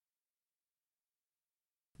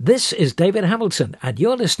This is David Hamilton, and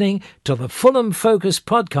you're listening to the Fulham Focus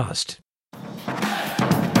podcast.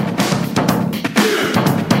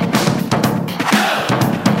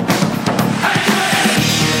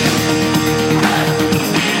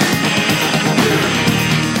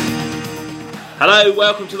 Hello,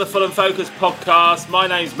 welcome to the Fulham Focus podcast. My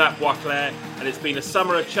name's Matt Boisclair, and it's been a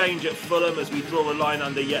summer of change at Fulham as we draw a line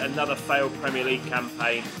under yet another failed Premier League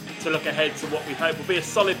campaign to look ahead to what we hope will be a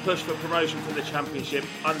solid push for promotion from the Championship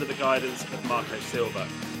under the guidance of Marco Silva.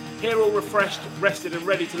 Here all refreshed, rested and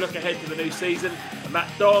ready to look ahead to the new season are Matt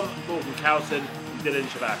Dom, Morgan Cowton and Dylan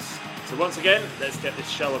Chavas. So once again, let's get this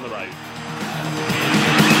show on the road.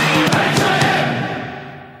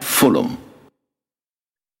 Fulham.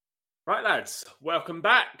 Right lads, welcome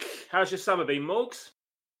back. How's your summer been, Morgs?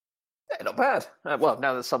 Yeah, not bad. Well,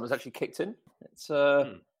 now that summer's actually kicked in, it's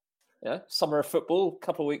summer of football,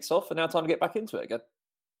 couple of weeks off, and now time to get back into it again.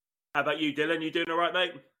 How about you, Dylan? You doing all right,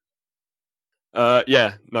 mate?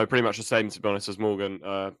 Pretty much the same, to be honest, as Morgan.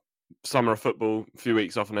 Summer of football, a few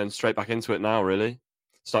weeks off, and then straight back into it now, really.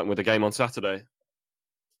 Starting with the game on Saturday.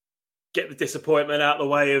 Get the disappointment out of the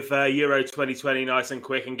way of Euro 2020 nice and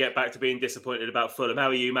quick and get back to being disappointed about Fulham. How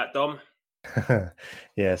are you, Matt Dom?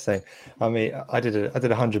 Yeah, same. I mean, I did a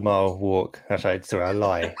 100-mile walk. Actually, sorry, I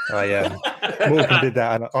lie. Morgan did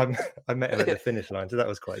that, and I met him at the finish line, so that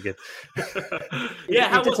was quite good. Yeah,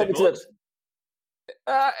 how was it?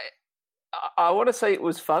 I want to say it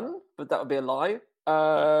was fun, but that would be a lie.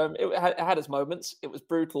 It had its moments. It was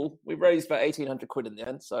brutal. We raised about 1,800 quid in the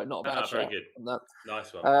end, so not a bad very good. On that.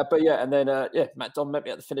 Nice one. Matt Dom met me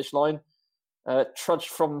at the finish line. Trudged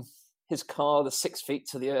from his car the 6 feet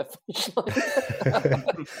to the finish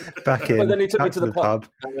line. Back in. But then he took me to the pub.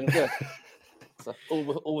 So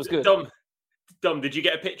all was good. Dom, did you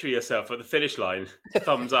get a picture of yourself at the finish line?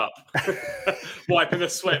 Thumbs up, wiping the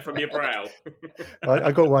sweat from your brow.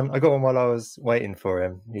 I got one while I was waiting for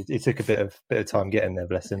him. He took a bit of time getting there,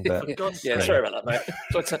 bless him. But sorry about that, mate.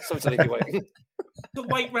 Sorry to leave you waiting. To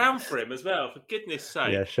wait round for him as well, for goodness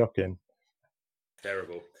sake. Yeah, shocking.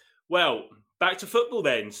 Terrible. Well, back to football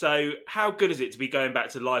then. So, how good is it to be going back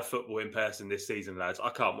to live football in person this season, lads? I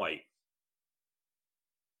can't wait.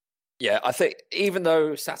 Yeah, I think even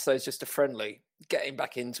though Saturday's just a friendly, getting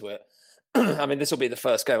back into it. I mean, this will be the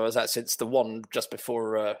first game I was at since the one just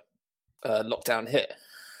before lockdown hit.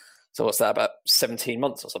 So what's that, about 17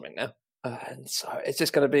 months or something now? And so it's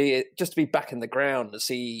just going to be just to be back in the ground and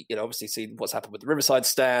see, obviously see what's happened with the Riverside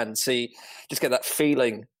stand, just get that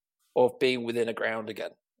feeling of being within a ground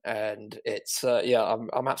again. And it's, I'm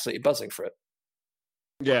absolutely buzzing for it.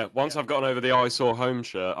 Yeah, once I've gotten over the eyesore home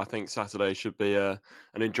shirt, I think Saturday should be an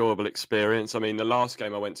enjoyable experience. I mean, the last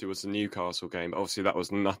game I went to was the Newcastle game. Obviously, that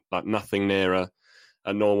was nothing near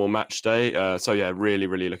a normal match day. Really,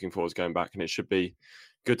 really looking forward to going back. And it should be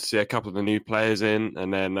good to see a couple of the new players in.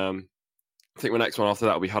 And then I think the next one after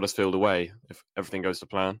that will be Huddersfield away, if everything goes to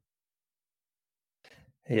plan.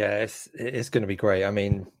 Yeah, it's going to be great. I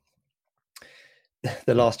mean,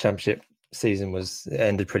 the last Championship season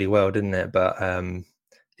ended pretty well, didn't it? But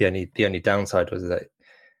the only downside was that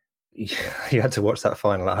you had to watch that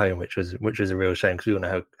final at home, which was a real shame because we all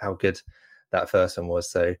know how good that first one was.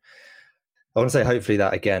 So I want to say hopefully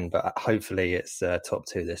that again, but hopefully it's top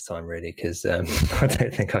two this time, really, because I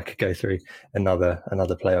don't think I could go through another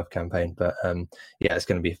playoff campaign. But it's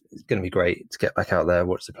going to be great to get back out there,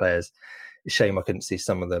 watch the players. It's a shame I couldn't see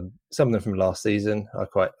some of them from last season. I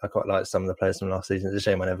quite liked some of the players from last season. It's a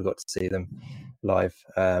shame I never got to see them live.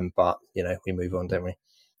 But we move on, don't we?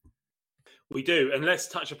 We do, and let's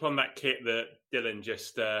touch upon that kit that Dylan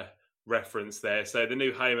just referenced there. So the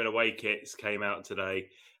new home and away kits came out today,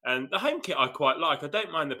 and the home kit I quite like. I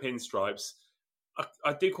don't mind the pinstripes.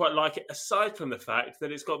 I do quite like it, aside from the fact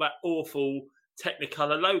that it's got that awful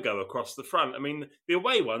Technicolor logo across the front. I mean, the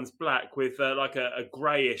away one's black with a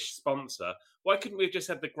greyish sponsor. Why couldn't we have just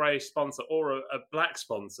had the greyish sponsor or a black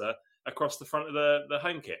sponsor across the front of the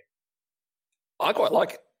home kit? I quite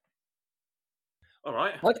like it. All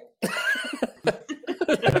right.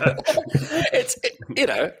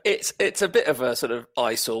 It's a bit of a sort of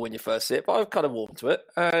eyesore when you first see it, but I've kind of warmed to it,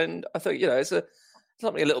 and I think it's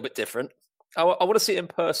something a little bit different. I want to see it in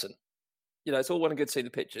person. It's all well and good seeing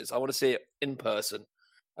the pictures. I want to see it in person,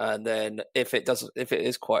 and then if it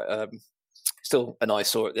is quite still an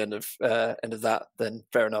eyesore at the end of that, then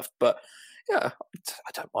fair enough. But yeah,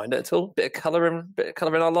 I don't mind it at all. Bit of colour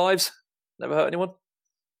in our lives. Never hurt anyone.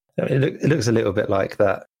 It looks a little bit like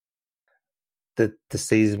that. The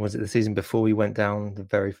season, was it the season before we went down the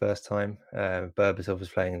very first time? Berbatov was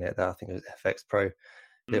playing in it. I think it was FX Pro. A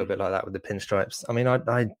little bit like that with the pinstripes. I mean,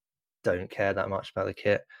 I don't care that much about the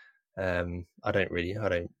kit. I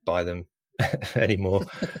don't buy them anymore.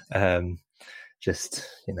 Just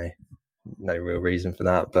no real reason for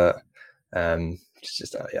that, but I'm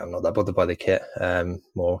not that bothered by the kit.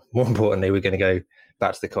 More importantly, we're going to go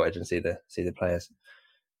back to the cottage and see the players.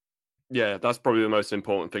 Yeah, that's probably the most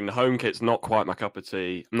important thing. The home kit's not quite my cup of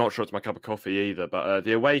tea. I'm not sure it's my cup of coffee either, but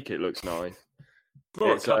the away kit looks nice.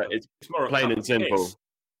 It's more plain and simple. Piss.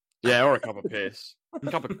 Yeah, or a cup of piss.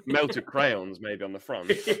 A cup of melted crayons maybe on the front.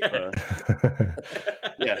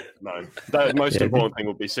 No. The most important thing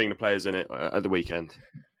would be seeing the players in it at the weekend.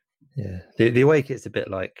 Yeah, the away kit's a bit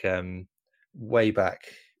like way back,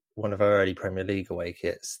 one of our early Premier League away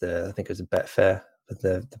kits. I think it was a Betfair, with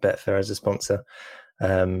the Betfair as a sponsor.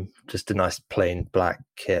 Just a nice plain black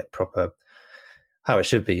kit, proper how it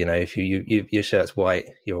should be. If your shirt's white,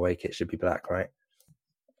 your away kit should be black, right?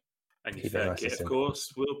 And your third kit, of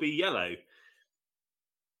course, will be yellow.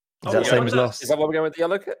 Is that same as last? Is that why we're going with the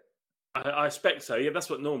yellow kit? I expect so. Yeah, that's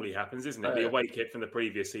what normally happens, isn't it? The away kit from the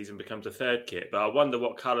previous season becomes a third kit. But I wonder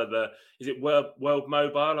what colour is it World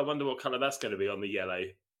Mobile? I wonder what colour that's going to be on the yellow.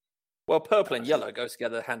 Well, purple and yellow go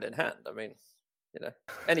together hand in hand. I mean,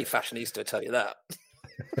 any fashionista will tell you that.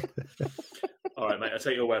 All right, mate. I'll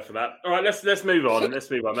take your word for that. All right, let's move on.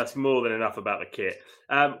 That's more than enough about the kit.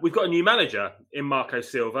 We've got a new manager in Marco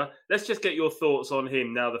Silva. Let's just get your thoughts on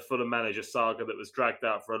him now the Fulham manager saga that was dragged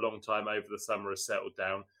out for a long time over the summer has settled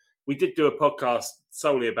down. We did do a podcast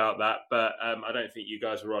solely about that, but I don't think you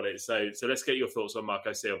guys were on it. So let's get your thoughts on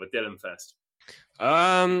Marco Silva. Dylan first.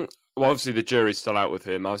 Well, obviously the jury's still out with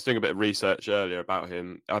him. I was doing a bit of research earlier about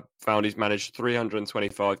him. I found he's managed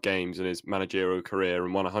 325 games in his managerial career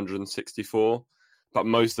and won 164. But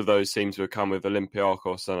most of those seem to have come with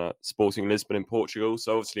Olympiacos and Sporting Lisbon in Portugal.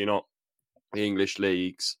 So obviously not the English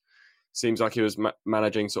leagues. Seems like he was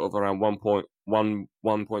managing sort of around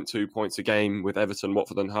 1.2 points a game with Everton,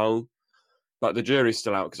 Watford and Hull. But the jury's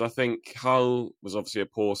still out because I think Hull was obviously a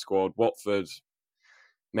poor squad. Watford,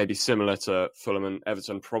 maybe similar to Fulham and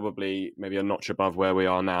Everton, probably maybe a notch above where we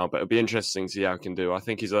are now. But it'll be interesting to see how he can do. I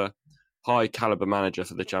think he's a high caliber manager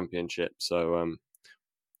for the Championship. So,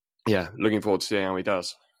 looking forward to seeing how he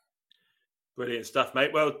does. Brilliant stuff,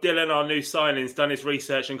 mate. Well, Dylan, our new signing's done his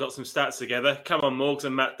research and got some stats together. Come on, Morgs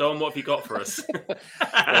and Matt Don, what have you got for us?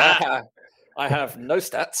 I have no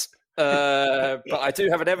stats, but I do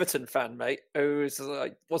have an Everton fan, mate, who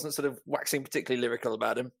wasn't sort of waxing particularly lyrical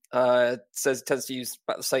about him. Says tends to use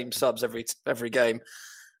about the same subs every game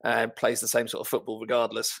and plays the same sort of football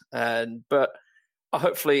regardless. But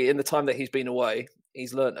hopefully, in the time that he's been away,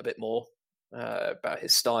 he's learnt a bit more about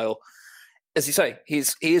his style. As you say, he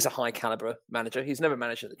is a high caliber manager. He's never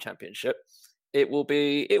managed in the Championship. It will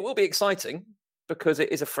be exciting because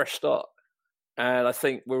it is a fresh start, and I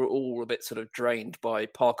think we're all a bit sort of drained by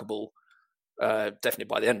Parker Ball, definitely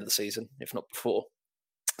by the end of the season, if not before.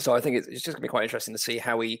 So I think it's just going to be quite interesting to see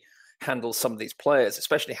how he handles some of these players,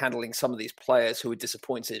 especially handling some of these players who were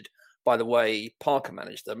disappointed by the way Parker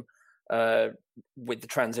managed them with the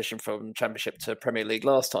transition from Championship to Premier League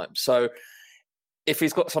last time. So if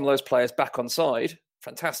he's got some of those players back on side,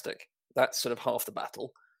 fantastic. That's sort of half the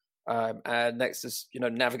battle. And next is,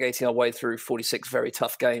 navigating our way through 46 very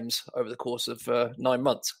tough games over the course of 9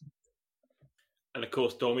 months. And of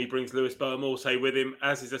course, Domi brings Lewis Bowen also with him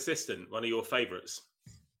as his assistant, one of your favourites.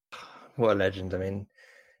 What a legend. I mean,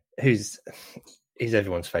 he's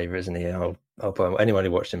everyone's favourite, isn't he? I'll put anyone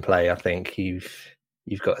who watched him play, I think you've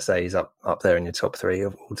got to say he's up there in your top 3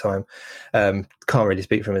 of all time. Can't really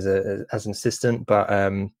speak for him as an assistant,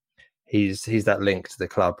 but he's that link to the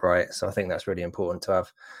club, right? So I think that's really important to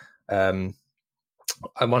have.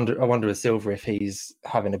 I wonder with Silva if he's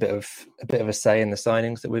having a bit of a say in the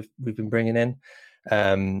signings that we've been bringing in.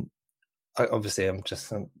 Obviously, I'm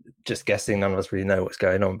just guessing. None of us really know what's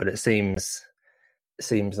going on, but it seems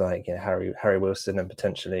like Harry Wilson and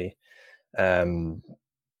potentially.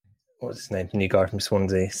 What's his name? The new guy from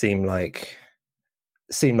Swansea seem like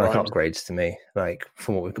upgrades to me. Like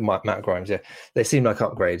from Matt Grimes, yeah, they seem like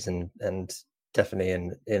upgrades, and definitely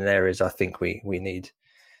in areas I think we need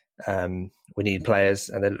players,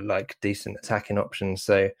 and they look like decent attacking options.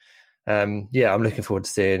 So I'm looking forward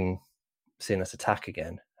to seeing us attack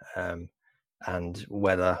again, and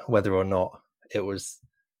whether or not it was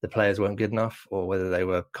the players weren't good enough, or whether they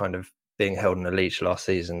were kind of being held on a leash last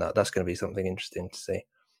season. That's going to be something interesting to see.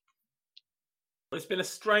 It's been a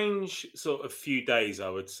strange sort of few days, I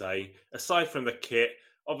would say. Aside from the kit,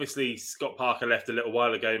 obviously Scott Parker left a little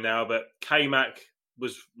while ago now, but K-Mac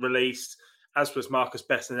was released, as was Marcus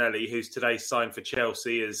Bessinelli, who's today signed for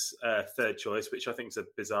Chelsea as third choice, which I think is a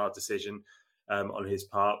bizarre decision. on his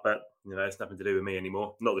part, but it's nothing to do with me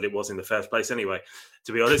anymore. Not that it was in the first place anyway,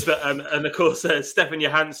 to be honest. But and of course, Stefan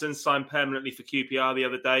Johansson signed permanently for QPR the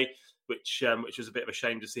other day, which was a bit of a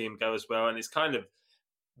shame to see him go as well. And it's kind of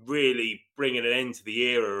really bringing an end to the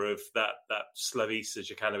era of that Slavisa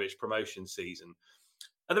Jokanovic promotion season.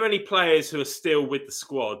 Are there any players who are still with the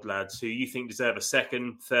squad, lads, who you think deserve a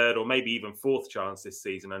second, third, or maybe even fourth chance this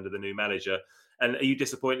season under the new manager? And are you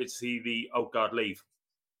disappointed to see the old guard leave?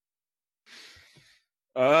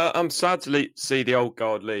 I'm sad to see the old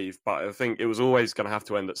guard leave, but I think it was always going to have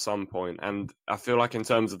to end at some point. And I feel like in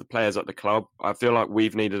terms of the players at the club, I feel like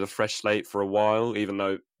we've needed a fresh slate for a while, even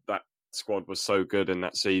though that squad was so good in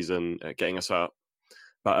that season at getting us up.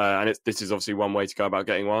 But this is obviously one way to go about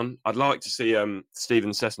getting one. I'd like to see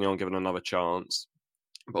Steven Sessegnon given another chance,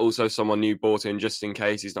 but also someone new brought in just in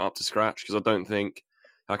case he's not up to scratch, because I don't think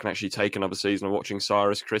I can actually take another season of watching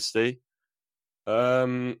Cyrus Christie.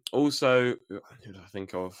 Also, who did I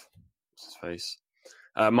think of? What's his face?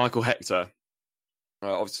 Michael Hector.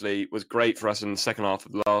 Obviously, was great for us in the second half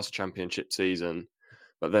of the last championship season,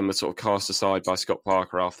 but then was sort of cast aside by Scott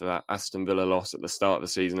Parker after that Aston Villa loss at the start of the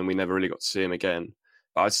season, and we never really got to see him again.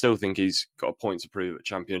 But I still think he's got a point to prove at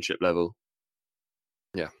championship level.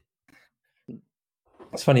 Yeah.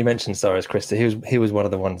 It's funny you mentioned Cyrus Christie. He was one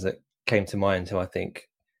of the ones that came to mind who I think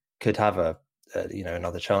could have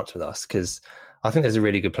another chance with us, because I think there's a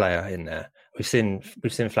really good player in there. We've seen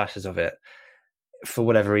flashes of it. For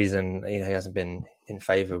whatever reason, he hasn't been in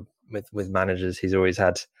favour with managers. He's always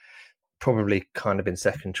had probably kind of been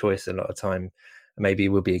second choice a lot of time. Maybe he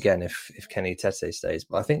will be again if Kenny Tete stays.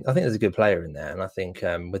 But I think there's a good player in there, and I think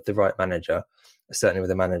with the right manager, certainly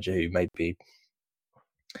with a manager who maybe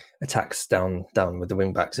attacks down with the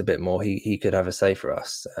wing backs a bit more, he could have a say for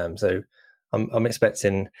us. So I'm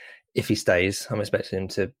expecting, if he stays, I'm expecting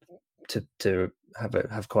him to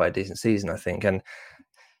have quite a decent season, I think. And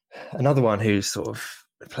another one who's sort of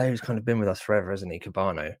a player who's kind of been with us forever, isn't he?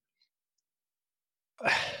 Cabano.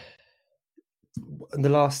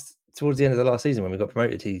 Towards the end of the last season when we got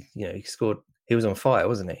promoted, he scored. He was on fire,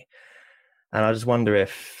 wasn't he? And I just wonder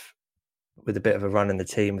if, with a bit of a run in the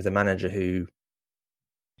team, with a manager who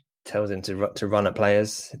tells him to run at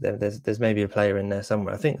players, there's maybe a player in there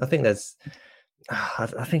somewhere. I think there's. I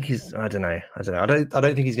think he's. I don't know. I don't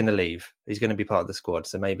think he's going to leave. He's going to be part of the squad.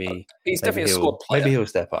 So maybe definitely a squad player. Maybe he'll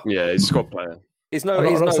step up. Yeah, he's a squad player. I'm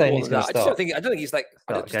not saying he's going to start. I don't think he's like.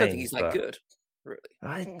 I don't think he's that good,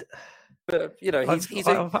 really. But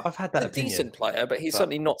I've had that a decent player, but he's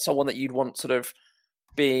certainly not someone that you'd want sort of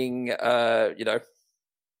being,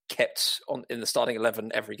 kept on in the starting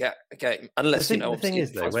 11 every game. Unless the thing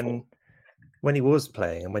is though, when he was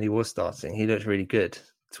playing and when he was starting, he looked really good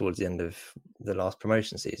towards the end of the last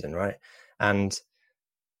promotion season, right? And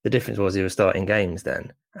the difference was he was starting games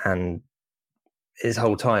then, and his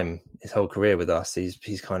whole career with us,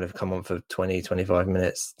 he's kind of come on for 20, 25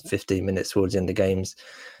 minutes, 15 minutes towards the end of games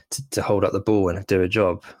to hold up the ball and do a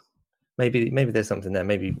job. Maybe there's something there.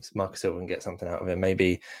 Maybe Marcus Silva can get something out of him.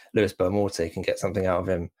 Maybe Lewis Bermorte can get something out of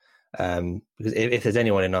him. Because if there's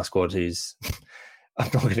anyone in our squad who's, I'm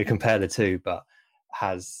not going to compare the two, but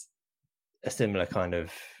has a similar kind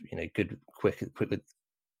of, good,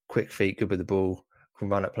 quick feet, good with the ball, can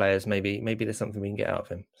run at players. Maybe there's something we can get out of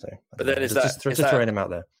him. So, but then just throwing him out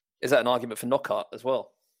there. Is that an argument for Knockaert as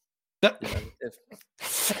well? Yep.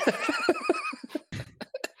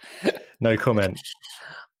 No comment.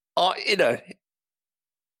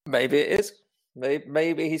 Maybe it is.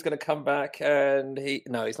 Maybe he's going to come back and he's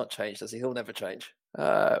not changed, does he? He'll never change.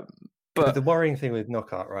 But the worrying thing with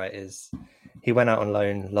Knockaert, right, is he went out on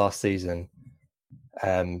loan last season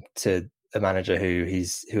to a manager who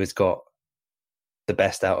has got the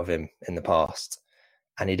best out of him in the past,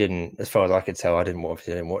 and he didn't. As far as I could tell, I didn't watch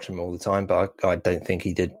him all the time, but I don't think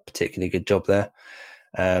he did a particularly good job there.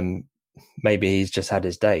 Maybe he's just had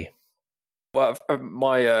his day. Well,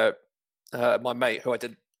 my mate who I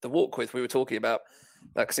did the walk with, we were talking about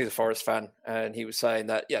that because he's a Forest fan, and he was saying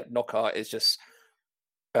that Knockaert is just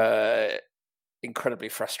incredibly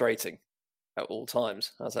frustrating at all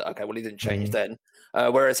times. I was like, okay, well, he didn't change then.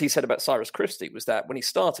 Whereas he said about Cyrus Christie was that when he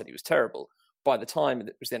started, he was terrible. By the time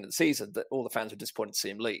it was the end of the season, that all the fans were disappointed to see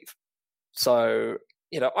him leave. So,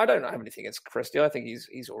 I don't have anything against Christie. I think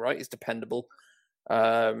he's all right. He's dependable.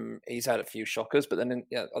 He's had a few shockers, but then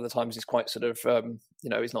other times he's quite sort of,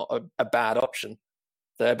 he's not a bad option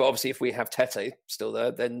there. But obviously, if we have Tete still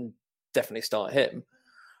there, then definitely start him.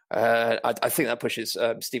 I think that pushes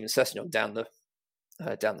Steven Sessegnon down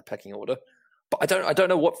the pecking order. But I don't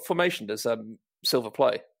know what formation does Silva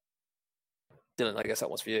play. Dylan, I guess that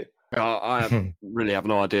one's for you. Really have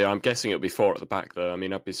no idea. I'm guessing it'll be 4 at the back, though. I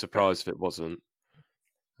mean, I'd be surprised if it wasn't.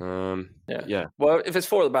 Yeah. Well, if it's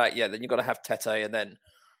 4 at the back, then you've got to have Tete, and then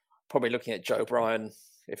probably looking at Joe Bryan,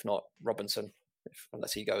 if not Robinson,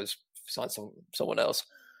 unless he goes sign someone else.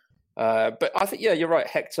 But I think, you're right.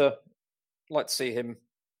 Hector, like to see him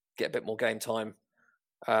get a bit more game time.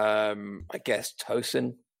 I guess Tosin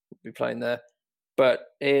will be playing there. But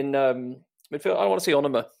in midfield, I want to see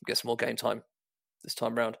Onuma get some more game time this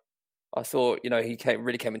time round. I thought, he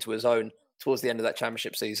really came into his own towards the end of that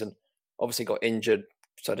championship season. Obviously got injured,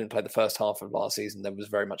 so I didn't play the first half of last season. Then was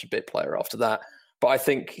very much a bit player after that. But I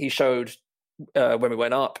think he showed when we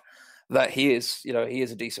went up that he is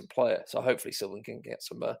a decent player. So hopefully Sylvan can get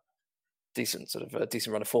some decent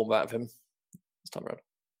run of form out of him this time around.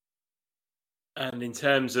 And in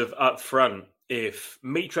terms of up front, if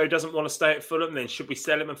Mitro doesn't want to stay at Fulham, then should we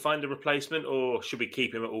sell him and find a replacement, or should we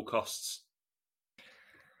keep him at all costs?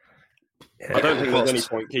 I don't think there's any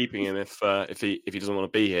point keeping him if he doesn't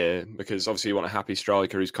want to be here, because obviously you want a happy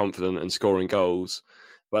striker who's confident and scoring goals.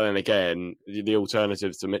 But then again, the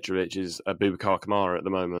alternative to Mitrovic is Boubacar Kamara at the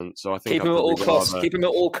moment. So I think keep him at all costs. Keep him at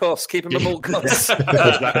all costs. Keep him at all costs.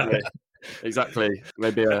 Exactly.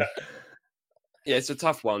 Maybe it's a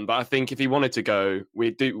tough one, but I think if he wanted to go,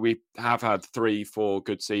 we have had 3-4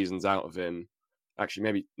 good seasons out of him. Actually,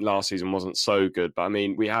 maybe last season wasn't so good, but I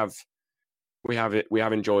mean, we have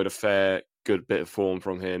enjoyed a good bit of form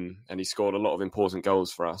from him, and he scored a lot of important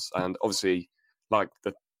goals for us. And obviously,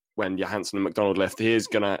 when Johansson and McDonald left, he is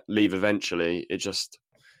going to leave eventually. It just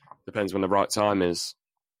depends when the right time is.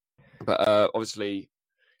 But obviously,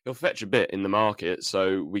 he'll fetch a bit in the market,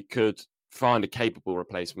 so we could find a capable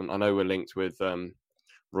replacement. I know we're linked with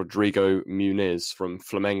Rodrigo Muniz from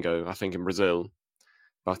Flamengo, I think in Brazil.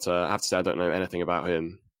 But I have to say, I don't know anything about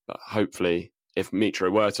him. But hopefully, if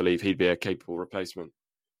Mitro were to leave, he'd be a capable replacement.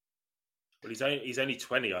 Well, he's only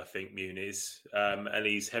 20, I think, Muniz, and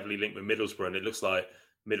he's heavily linked with Middlesbrough, and it looks like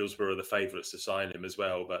Middlesbrough are the favourites to sign him as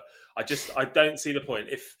well. But I don't see the point.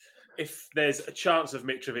 If there's a chance of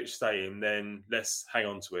Mitrovic staying, then let's hang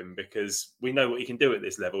on to him, because we know what he can do at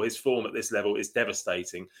this level. His form at this level is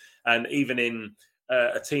devastating. And even in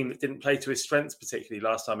a team that didn't play to his strengths, particularly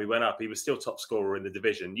last time he went up, he was still top scorer in the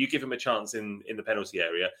division. You give him a chance in the penalty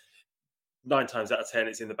area, 9 times out of 10,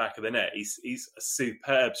 it's in the back of the net. He's a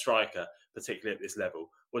superb striker, particularly at this level.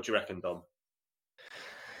 What do you reckon, Dom?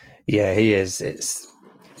 Yeah, he is.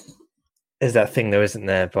 There's that thing though, isn't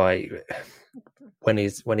there? By when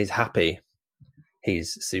he's happy,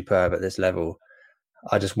 he's superb at this level.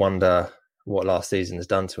 I just wonder what last season has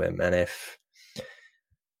done to him, and if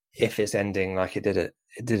it's ending like it did at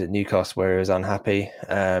Newcastle, where he was unhappy.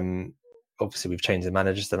 Obviously, we've changed the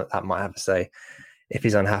managers, so that might have to say. If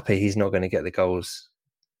he's unhappy, he's not going to get the goals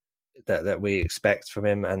that we expect from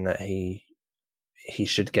him, and that he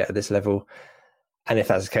should get at this level. And if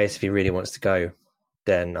that's the case, if he really wants to go,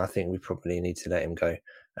 then I think we probably need to let him go.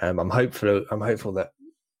 I'm hopeful that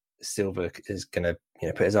Silva is going to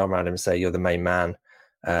put his arm around him and say, "You're the main man."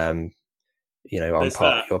 You're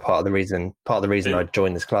part of the reason. Part of the reason I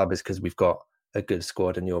joined this club is because we've got a good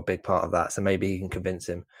squad, and you're a big part of that. So maybe he can convince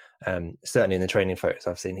him. Certainly in the training photos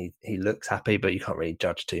I've seen, he looks happy, but you can't really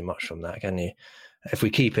judge too much from that, can you? If we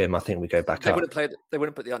keep him, I think we go back up. They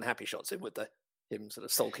wouldn't put the unhappy shots in, would they? Him sort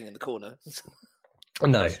of sulking in the corner.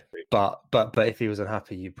 No, but if he was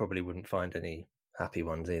unhappy, you probably wouldn't find any happy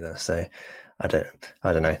ones either. So I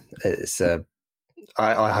don't know. It's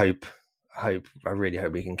I really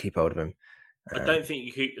hope we can keep hold of him. I don't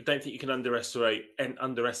think you can underestimate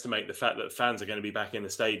the fact that fans are going to be back in the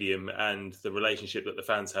stadium, and the relationship that the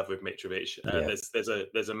fans have with Mitrovic.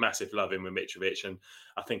 There's a massive love in with Mitrovic, and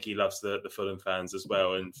I think he loves the Fulham fans as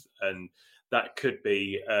well, and that could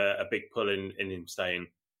be a big pull in him staying.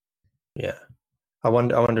 Yeah, I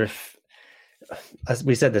wonder if, as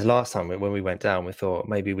we said this last time when we went down, we thought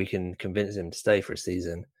maybe we can convince him to stay for a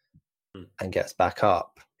season and get us back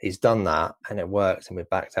up. He's done that and it worked, and we're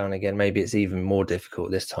back down again. Maybe it's even more difficult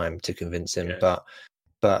this time to convince him. Yeah.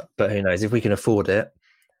 But who knows? If we can afford it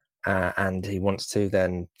and he wants to,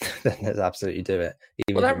 then let's absolutely do it.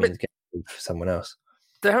 Even if it means getting someone else.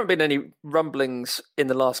 There haven't been any rumblings in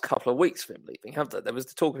the last couple of weeks for him leaving, have there? There was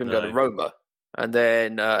the talk of him going to Roma, and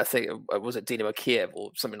then I think was it Dinamo Kiev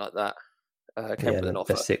or something like that. Came with an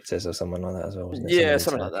offer. Besiktas or something like that as well, wasn't it? Yeah,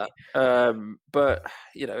 something like that. But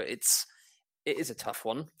it is a tough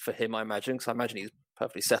one for him, I imagine, because I imagine he's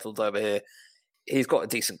perfectly settled over here. He's got a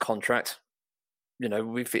decent contract.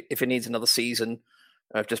 If he needs another season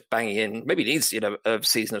of just banging in, maybe he needs a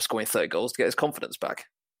season of scoring 30 goals to get his confidence back.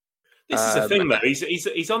 This is the thing, though.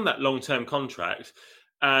 He's on that long-term contract,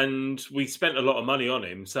 and we spent a lot of money on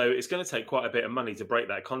him. So it's going to take quite a bit of money to break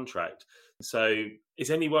that contract. So is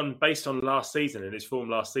anyone, based on last season and his form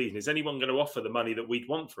last season, is anyone going to offer the money that we'd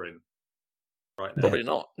want for him right now? Probably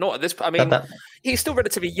not. Not at this. I mean, he's still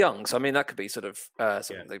relatively young, so I mean that could be sort of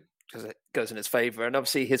something that because it goes in his favour. And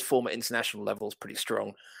obviously his form at international level is pretty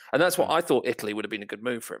strong, and that's what I thought Italy would have been a good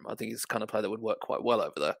move for him. I think he's the kind of player that would work quite well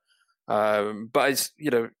over there. But as you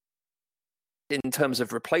know, in terms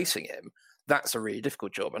of replacing him, that's a really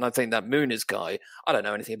difficult job. And I think that Muniz guy, I don't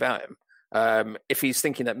know anything about him. If he's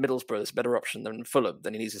thinking that Middlesbrough is a better option than Fulham,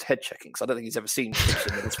 then he needs his head checking. So I don't think he's ever seen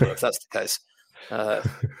Middlesbrough, if that's the case.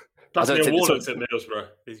 Plus Neil Warnock's at Middlesbrough.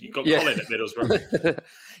 You've got Colin at Middlesbrough.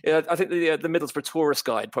 Yeah, I think the Middlesbrough tourist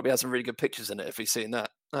guide probably has some really good pictures in it if he's seen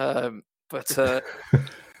that. But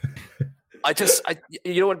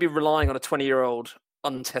you don't want to be relying on a 20-year-old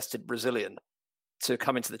untested Brazilian to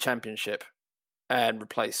come into the Championship and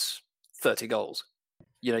replace 30 goals.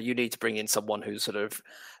 You know, you need to bring in someone who sort of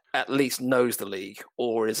at least knows the league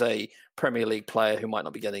or is a Premier League player who might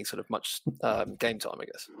not be getting sort of much game time, I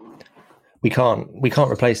guess. We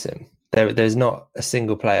can't replace him. There's not a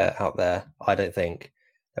single player out there, I don't think,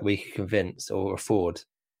 that we could convince or afford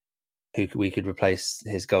who we could replace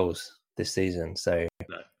his goals this season. So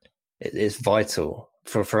it's vital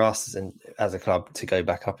for us and as a club to go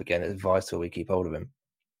back up again. It's vital we keep hold of him.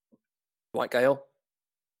 Dwight Gale.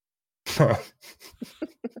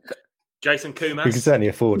 Jason Kumas. We can certainly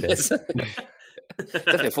afford it.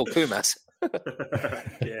 Definitely afford Kumas.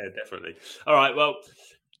 Yeah, definitely. All right, well,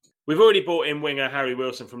 we've already bought in winger Harry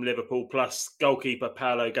Wilson from Liverpool, plus goalkeeper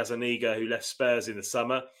Paolo Gazzaniga, who left Spurs in the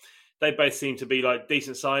summer. They both seem to be like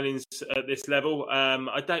decent signings at this level.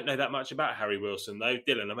 I don't know that much about Harry Wilson, though.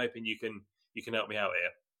 Dylan, I'm hoping you can help me out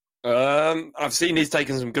here. I've seen he's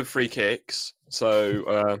taken some good free kicks,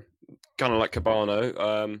 so kind of like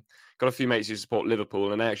Cabano. Got a few mates who support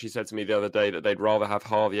Liverpool, and they actually said to me the other day that they'd rather have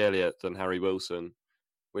Harvey Elliott than Harry Wilson,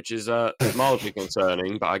 which is mildly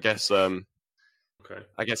concerning. But I guess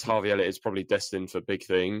Harvey Elliott is probably destined for big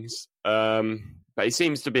things. But he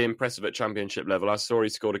seems to be impressive at Championship level. I saw he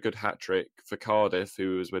scored a good hat-trick for Cardiff,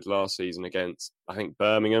 who was with last season against, I think,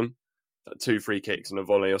 Birmingham. 2 free kicks and a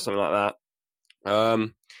volley or something like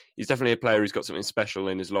that. He's definitely a player who's got something special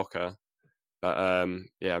in his locker. But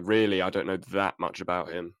really, I don't know that much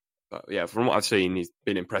about him. But yeah, from what I've seen, he's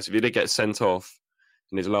been impressive. He did get sent off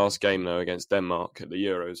in his last game, though, against Denmark at the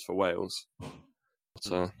Euros for Wales.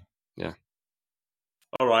 So, yeah.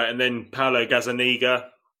 All right, and then Paolo Gazzaniga.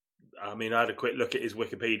 I mean, I had a quick look at his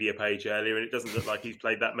Wikipedia page earlier, and it doesn't look like he's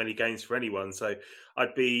played that many games for anyone. So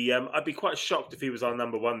I'd be quite shocked if he was our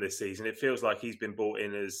number 1 this season. It feels like he's been brought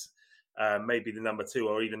in as maybe the number 2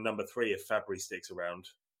 or even number 3 if Fabry sticks around.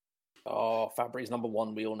 Oh, Fabry's number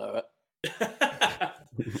 1. We all know it.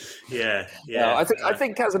 Yeah. I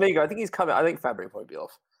think Gazzaniga. I think he's coming. I think Fabry will probably be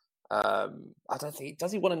off. I don't think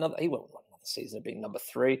does he want another. He won't want another season of being number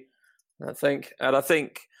 3. I think, and I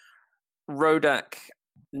think Rodak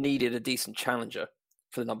needed a decent challenger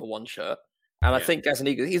for the number 1 shirt, and I think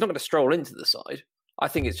Gazzaniga. He's not going to stroll into the side. I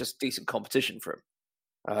think it's just decent competition for him.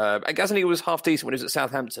 And Gazzaniga was half decent when he was at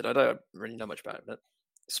Southampton. I don't really know much about him at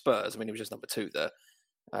Spurs. I mean, he was just number 2 there.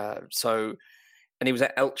 And he was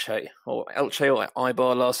at Elche or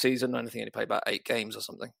Eibar last season. I think he only played about 8 games or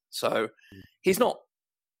something. So he's not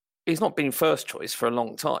been first choice for a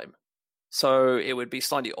long time. So it would be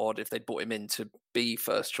slightly odd if they brought him in to be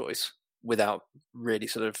first choice without really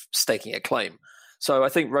sort of staking a claim. So I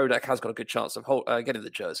think Rodak has got a good chance of getting the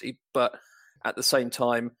jersey, but at the same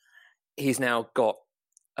time, he's now got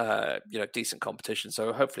decent competition.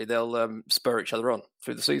 So hopefully they'll spur each other on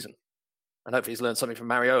through the season. And hopefully he's learned something from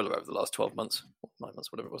Mariola over the last 12 months, 9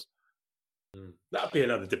 months, whatever it was. That'd be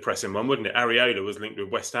another depressing one, wouldn't it? Areola was linked with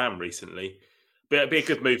West Ham recently. But it'd be a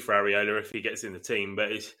good move for Areola if he gets in the team.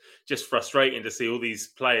 But it's just frustrating to see all these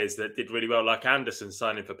players that did really well, like Anderson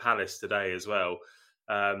signing for Palace today as well.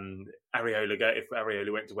 If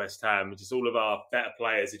Areola went to West Ham, just all of our better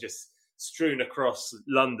players are just strewn across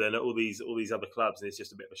London at all these other clubs, and it's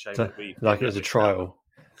just a bit of a shame that we like it was a trial.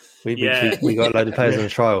 We got a load of players on a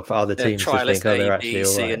trial for other teams to think, they're actually all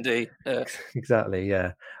right. C and D. Exactly,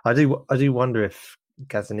 yeah. I do wonder if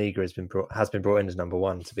Gazzaniga has been brought in as number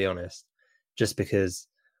 1, to be honest, just because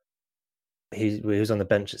he was on the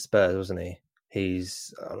bench at Spurs, wasn't he?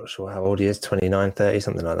 I'm not sure how old he is, 29, 30,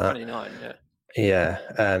 something like that. 29, yeah.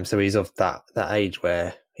 Yeah, so he's of that age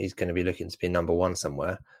where he's going to be looking to be number 1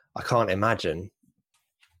 somewhere. I can't imagine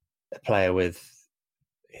a player with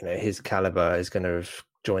his caliber is going to have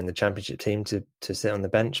joined the Championship team to sit on the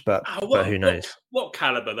bench, but who knows? What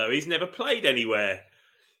caliber though? He's never played anywhere.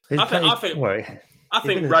 I think He's been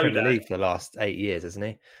think in the Premier Rodak. League for the last 8 years, hasn't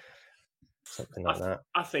he? Something like that.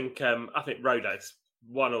 I think Rodak's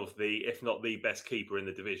one of the, if not the best keeper in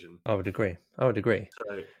the division. I would agree.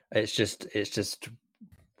 So, It's just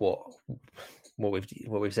what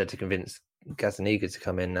we've said to convince Gazaniga to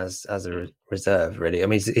come in as a reserve. Really, I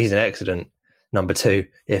mean, he's an excellent number 2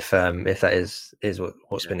 if that is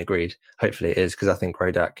what's been agreed. Hopefully, it is, because I think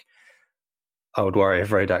Rodak. I would worry if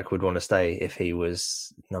Rodak would want to stay if he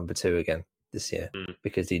was number 2 again this year,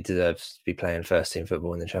 because he deserves to be playing first team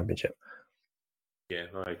football in the Championship. Yeah,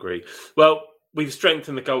 I agree. Well, we've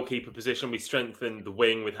strengthened the goalkeeper position. We've strengthened the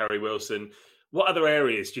wing with Harry Wilson. What other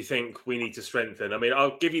areas do you think we need to strengthen? I mean,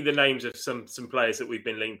 I'll give you the names of some players that we've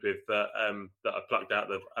been linked with that I plucked out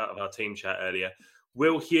of our team chat earlier.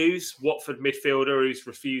 Will Hughes, Watford midfielder who's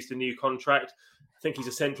refused a new contract. I think he's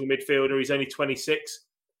a central midfielder. He's only 26.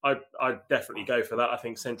 I'd definitely go for that. I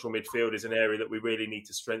think central midfield is an area that we really need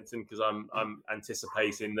to strengthen, because I'm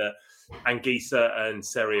anticipating that Anguissa and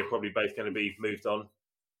Seri are probably both going to be moved on.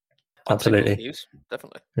 Absolutely, Hughes,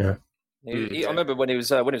 definitely. Yeah. I remember when he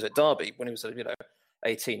was at Derby, when he was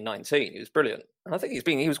 18, 19, he was brilliant, and I think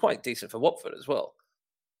he was quite decent for Watford as well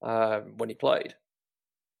when he played.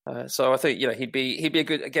 So I think he'd be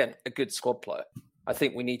a good squad player. I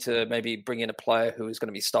think we need to maybe bring in a player who is going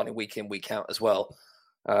to be starting week in, week out as well.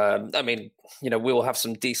 I mean, we'll have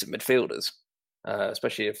some decent midfielders,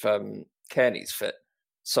 especially if Kearney's fit.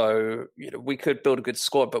 So we could build a good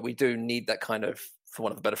squad, but we do need that kind of, for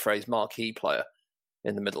want of a better phrase, marquee player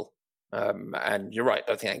in the middle. And you're right, I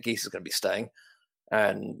don't think Anguissa is going to be staying,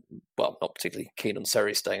 and well, not particularly keen on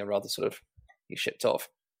Seri staying, and rather sort of he shipped off.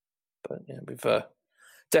 But we've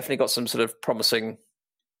definitely got some sort of promising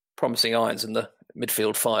irons in the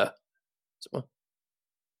midfield fire.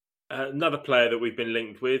 Another player that we've been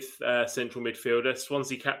linked with, central midfielder,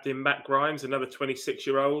 Swansea captain Matt Grimes, another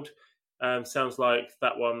 26-year-old. Sounds like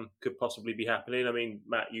that one could possibly be happening. I mean,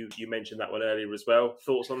 Matt, you mentioned that one earlier as well.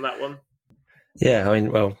 Thoughts on that one? Yeah, I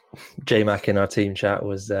mean, well, J Mac in our team chat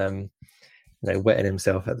was wetting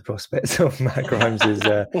himself at the prospects of Matt Grimes'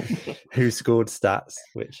 who scored stats,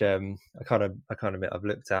 which I can't admit I've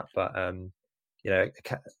looked at, but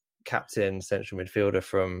captain, central midfielder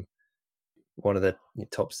from one of the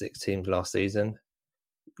top 6 teams last season.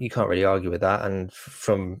 You can't really argue with that. And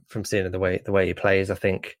from seeing the way he plays, I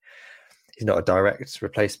think he's not a direct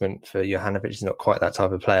replacement for Johanovic. He's not quite that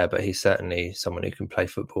type of player, but he's certainly someone who can play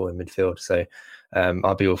football in midfield. So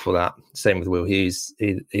I'll be all for that. Same with Will Hughes.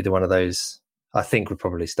 Either one of those, I think, would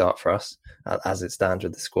probably start for us as it stands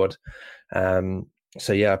with the squad.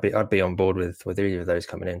 So yeah, I'd be on board with either of those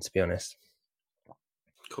coming in, to be honest.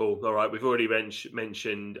 Cool. All right. We've already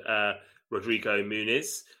mentioned Rodrigo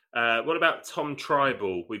Muniz. What about Tom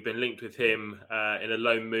Tribal? We've been linked with him in a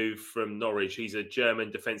loan move from Norwich. He's a German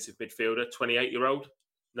defensive midfielder, 28-year-old.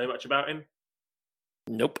 Know much about him?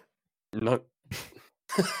 Nope. Nope.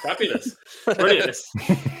 Fabulous. Brilliant.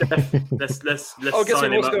 Let's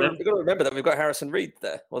sign him up then. We've got to remember that we've got Harrison Reed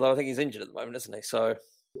there, although I think he's injured at the moment, isn't he? So,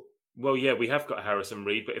 well, yeah, we have got Harrison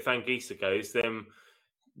Reed, but if Anguissa goes, then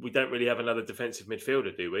we don't really have another defensive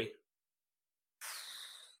midfielder, do we?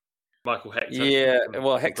 Michael Hector. Yeah,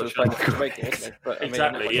 well, Hector was playing for Jamaica, wasn't he? But,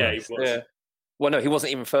 exactly, he was. Yeah. Well, no, he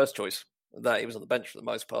wasn't even first choice. That he was on the bench for the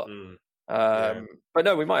most part. But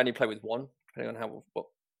no, we might only play with one, depending on what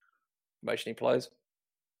formation he plays.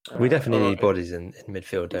 We definitely need bodies in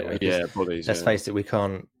midfield, don't we? Yeah, bodies. Let's face it, we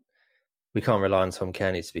can't rely on Tom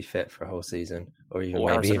Kearney to be fit for a whole season, or even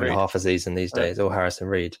half a season these days, or Harrison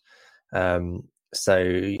Reed. So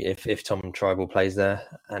if Tom Tribal plays there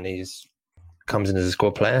and he's comes in as a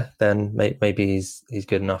squad player, then maybe he's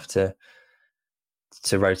good enough to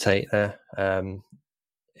rotate there.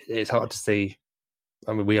 It's hard to see.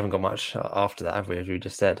 I mean, we haven't got much after that, have we? As we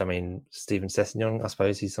just said. I mean, Steven Sessegnon, I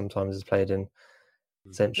suppose he sometimes has played in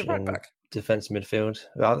central and defensive midfield.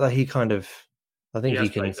 He kind of, I think he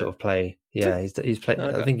can sort of play. Yeah, he's played.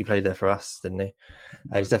 Okay. I think he played there for us, didn't he?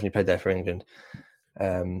 He's definitely played there for England.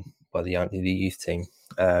 Well, the youth team.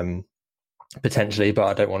 Potentially, but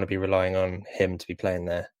I don't want to be relying on him to be playing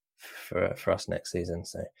there for us next season.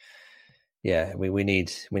 So, yeah, we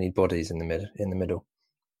need bodies in the middle.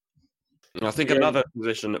 I think another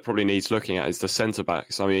position that probably needs looking at is the centre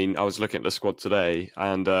backs. I mean, I was looking at the squad today,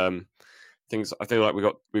 and I feel like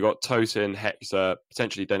we got Tosin, Hector,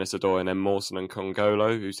 potentially Dennis Adoy, and then Mawson and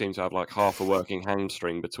Congolo, who seem to have like half a working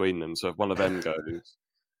hamstring between them. So if one of them goes,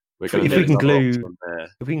 if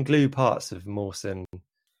we can glue parts of Mawson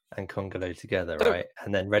and Congolo together, right,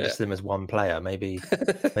 and then register them as one player, maybe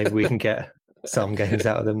we can get some games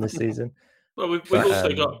out of them this season. Well, we've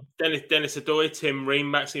also got Dennis Adoy, Tim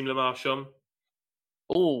Ream, Maxime Le Marchand.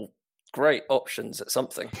 Oh, great options at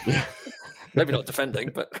something. Maybe not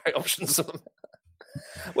defending, but great options.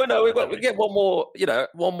 Well, no, we get one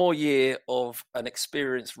more year of an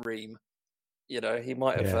experienced Ream. He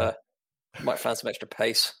might have might found some extra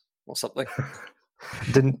pace or something.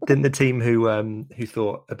 Didn't the team who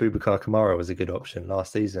thought Abubakar Kamara was a good option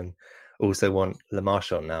last season also want Le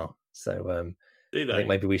Marchand now? So I think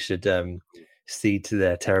maybe we should cede to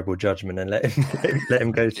their terrible judgment and let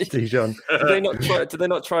him go to Dijon. Did they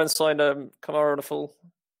not try and sign Kamara on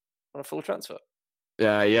a full transfer?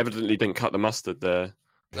 Yeah, he evidently didn't cut the mustard there.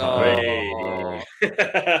 Oh.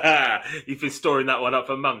 You've been storing that one up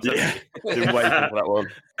for months, haven't you? Been waiting for that one.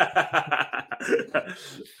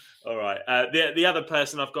 All right. The other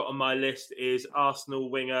person I've got on my list is Arsenal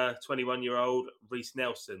winger, 21-year-old Reece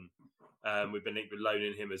Nelson. We've been linked with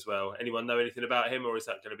loaning him as well. Anyone know anything about him, or is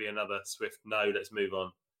that going to be another swift no? Let's move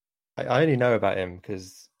on. I only know about him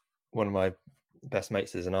because one of my best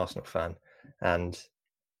mates is an Arsenal fan, and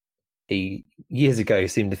he years ago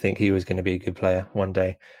seemed to think he was going to be a good player one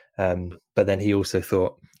day, but then he also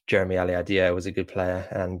thought Jeremy Aliadier was a good player,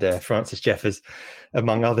 and Francis Jeffers,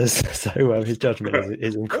 among others. So his judgment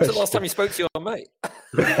is in question. When was the last time you spoke to your mate?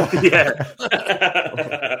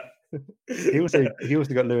 Yeah. He also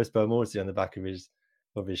got Lewis Bermorsey on the back of his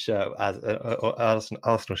shirt as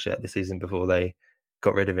Arsenal shirt this season before they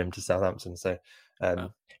got rid of him to Southampton. So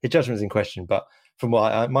his judgment's in question. But from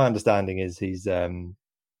what my understanding is, he's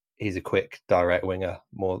a quick, direct winger,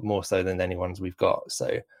 more so than anyone's we've got.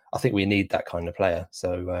 So I think we need that kind of player.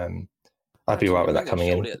 So I'd be right with that coming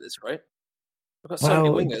in. At this, right? We've got so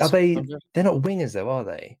many wingers. Are they? They're not wingers though, are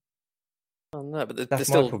they? Oh no, but that's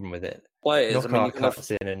still my problem with it. Players. Knockaert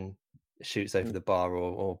cuts in and shoots over the bar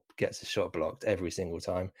or gets a shot blocked every single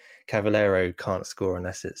time. Cavallero can't score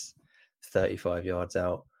unless it's 35 yards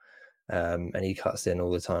out, and he cuts in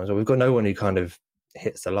all the time. So we've got no one who kind of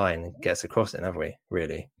hits the line and gets across it, have we?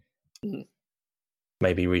 Really?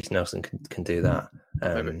 Maybe Reece Nelson can do that.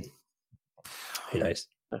 Who knows?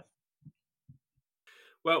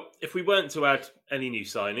 Well, if we weren't to add any new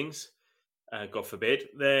signings, God forbid,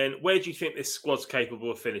 then where do you think this squad's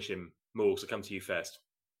capable of finishing? Morgs, I'll come to you first.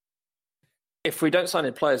 If we don't sign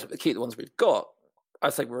in players, but keep the ones we've got,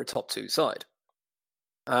 I think we're a top 2 side.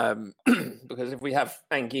 Because if we have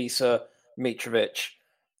Anguissa, Mitrovic,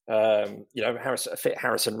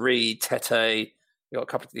 Harrison Reed, Tete, we've got a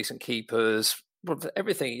couple of decent keepers,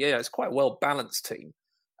 everything. Yeah, it's quite a well balanced team.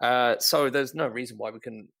 So there's no reason why we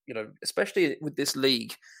can, especially with this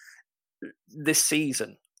league, this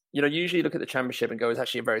season. Usually you look at the Championship and go, it's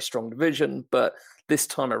actually a very strong division, but this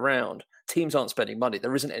time around, teams aren't spending money.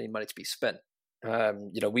 There isn't any money to be spent.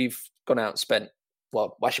 We've gone out and spent,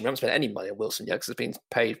 well, actually we haven't spent any money on Wilson yet because it's been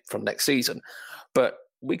paid from next season, but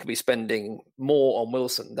we could be spending more on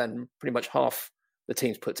Wilson than pretty much half the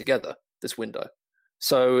teams put together this window.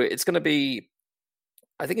 So it's going to be,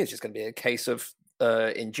 I think it's just going to be a case of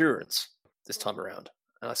endurance this time around.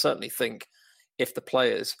 And I certainly think if the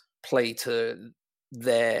players play to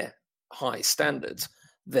their high standards,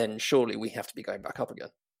 then surely we have to be going back up again.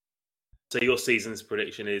 So your season's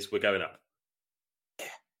prediction is we're going up? Yeah.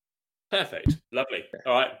 Perfect. Lovely.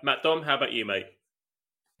 All right, Matt Dom, how about you, mate?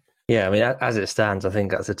 Yeah, I mean, as it stands, I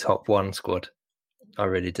think that's a top 1 squad. I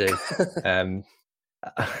really do.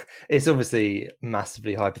 It's obviously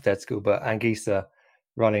massively hypothetical, but Anguissa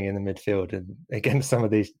running in the midfield and against some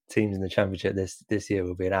of these teams in the Championship this year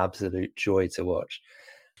will be an absolute joy to watch.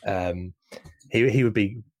 He would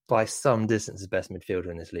be by some distance the best midfielder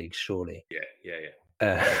in this league, surely.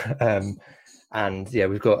 Yeah. And yeah,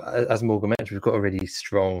 we've got, as Morgan mentioned, we've got a really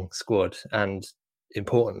strong squad, and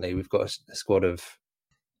importantly, we've got a squad of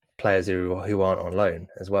players who aren't on loan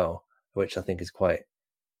as well, which I think is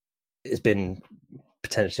it's been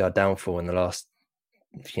potentially our downfall in the last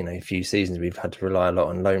few seasons. We've had to rely a lot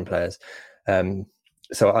on loan players.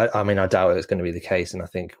 So I doubt it's going to be the case, and I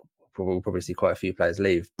think we'll probably see quite a few players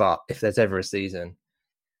leave. But if there's ever a season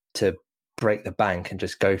to break the bank and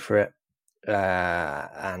just go for it,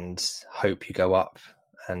 and hope you go up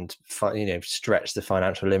and stretch the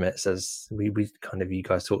financial limits, as we kind of you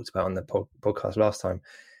guys talked about on the podcast last time,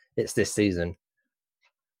 it's this season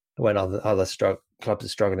when other clubs are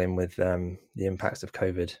struggling with the impacts of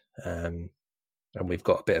COVID, and we've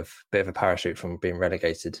got a bit of a parachute from being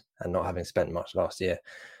relegated and not having spent much last year.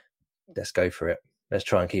 Let's go for it. Let's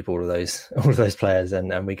try and keep all of those players,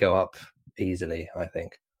 and we go up easily, I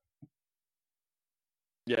think.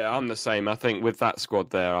 Yeah, I'm the same. I think with that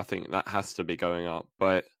squad there, I think that has to be going up.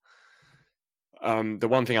 But the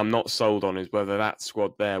one thing I'm not sold on is whether that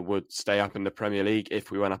squad there would stay up in the Premier League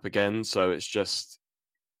if we went up again. So it's just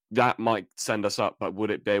that might send us up, but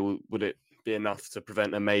would it be enough to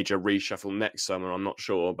prevent a major reshuffle next summer. I'm not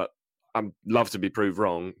sure, but I'd love to be proved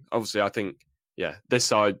wrong. Obviously, I think, this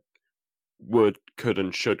side could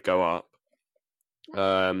and should go up.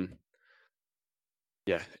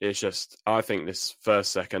 It's just, I think this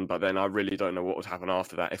first, second, but then I really don't know what would happen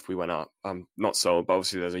after that if we went up. I'm not sold, but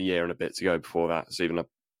obviously there's a year and a bit to go before that. It's even a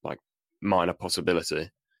minor possibility.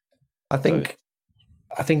 I think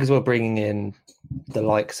as well, bringing in the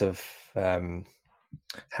likes of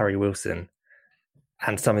Harry Wilson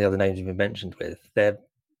and some of the other names you've been mentioned with, they're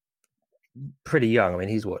pretty young. I mean,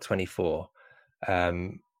 he's 24.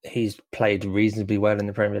 He's played reasonably well in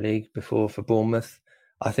the Premier League before for Bournemouth.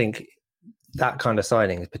 I think that kind of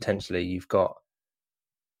signing is potentially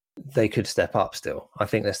they could step up still. I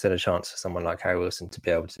think there's still a chance for someone like Harry Wilson to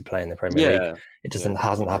be able to play in the Premier League. It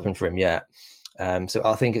hasn't happened for him yet. So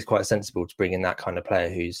I think it's quite sensible to bring in that kind of player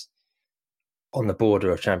who's on the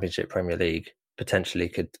border of Championship, Premier League, potentially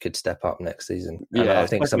could step up next season. And I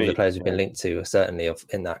think some of the players we've been linked to are certainly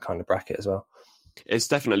in that kind of bracket as well. It's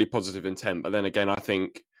definitely positive intent, but then again, I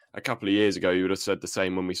think a couple of years ago you would have said the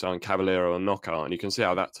same when we signed Cavallero and Knockout, and you can see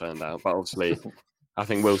how that turned out. But obviously, I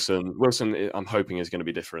think Wilson, I'm hoping is going to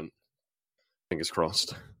be different. Fingers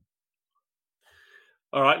crossed.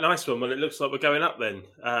 All right, nice one. Well, it looks like we're going up then.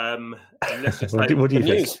 Let's just what do you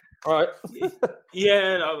think? All right.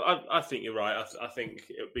 I think you're right. I think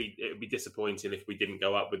it would be disappointing if we didn't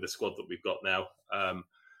go up with the squad that we've got now.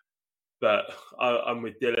 But I'm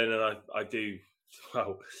with Dylan, and I do.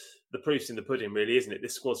 Well, the proof's in the pudding, really, isn't it?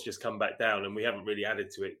 This squad's just come back down, and we haven't really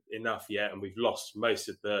added to it enough yet, and we've lost most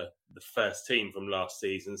of the first team from last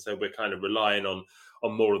season. So we're kind of relying on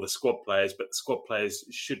more of the squad players, but the squad players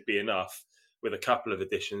should be enough with a couple of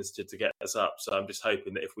additions to get us up. So I'm just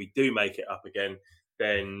hoping that if we do make it up again,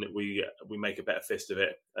 then we make a better fist of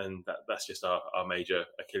it, and that's just our major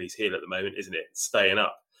Achilles heel at the moment, isn't it? Staying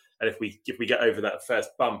up. And if we get over that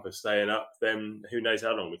first bump of staying up, then who knows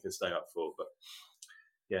how long we can stay up for. But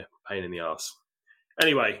yeah, pain in the arse.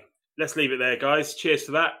 Anyway, let's leave it there, guys. Cheers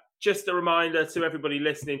for that. Just a reminder to everybody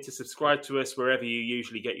listening to subscribe to us wherever you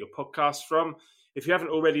usually get your podcasts from. If you haven't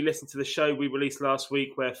already listened to the show we released last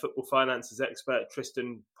week where football finances expert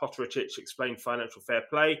Tristan Pottericic explained financial fair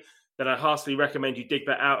play, then I heartily recommend you dig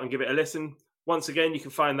that out and give it a listen. Once again, you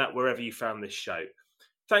can find that wherever you found this show.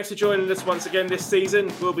 Thanks for joining us once again this season.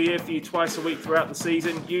 We'll be here for you twice a week throughout the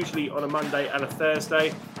season, usually on a Monday and a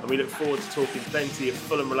Thursday, and we look forward to talking plenty of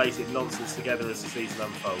Fulham-related nonsense together as the season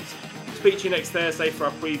unfolds. Speak to you next Thursday for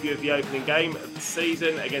our preview of the opening game of the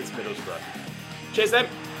season against Middlesbrough. Cheers then.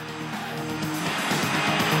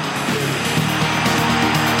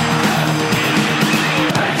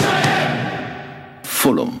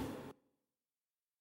 Fulham.